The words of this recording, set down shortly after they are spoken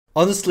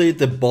Honestly,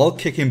 the ball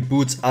kicking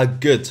boots are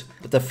good,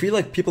 but I feel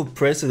like people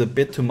praise it a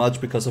bit too much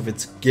because of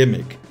its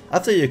gimmick.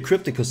 After you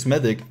equip the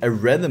cosmetic, a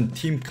random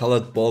team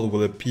colored ball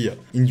will appear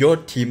in your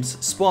team's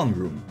spawn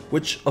room,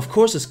 which of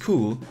course is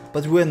cool,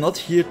 but we are not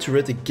here to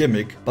rate a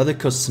gimmick, but a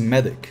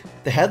cosmetic.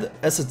 The head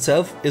as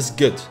itself is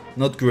good,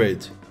 not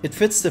great. It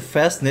fits the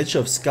fast nature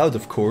of Scout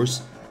of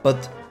course,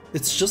 but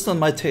it's just not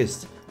my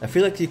taste. I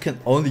feel like you can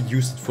only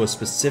use it for a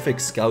specific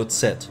Scout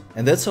set.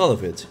 And that's all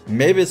of it.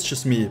 Maybe it's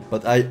just me,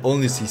 but I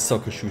only see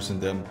soccer shoes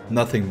in them,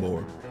 nothing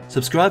more.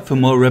 Subscribe for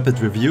more rapid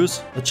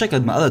reviews or check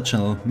out my other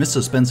channel,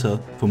 Mr. Spencer,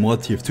 for more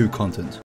TF2 content.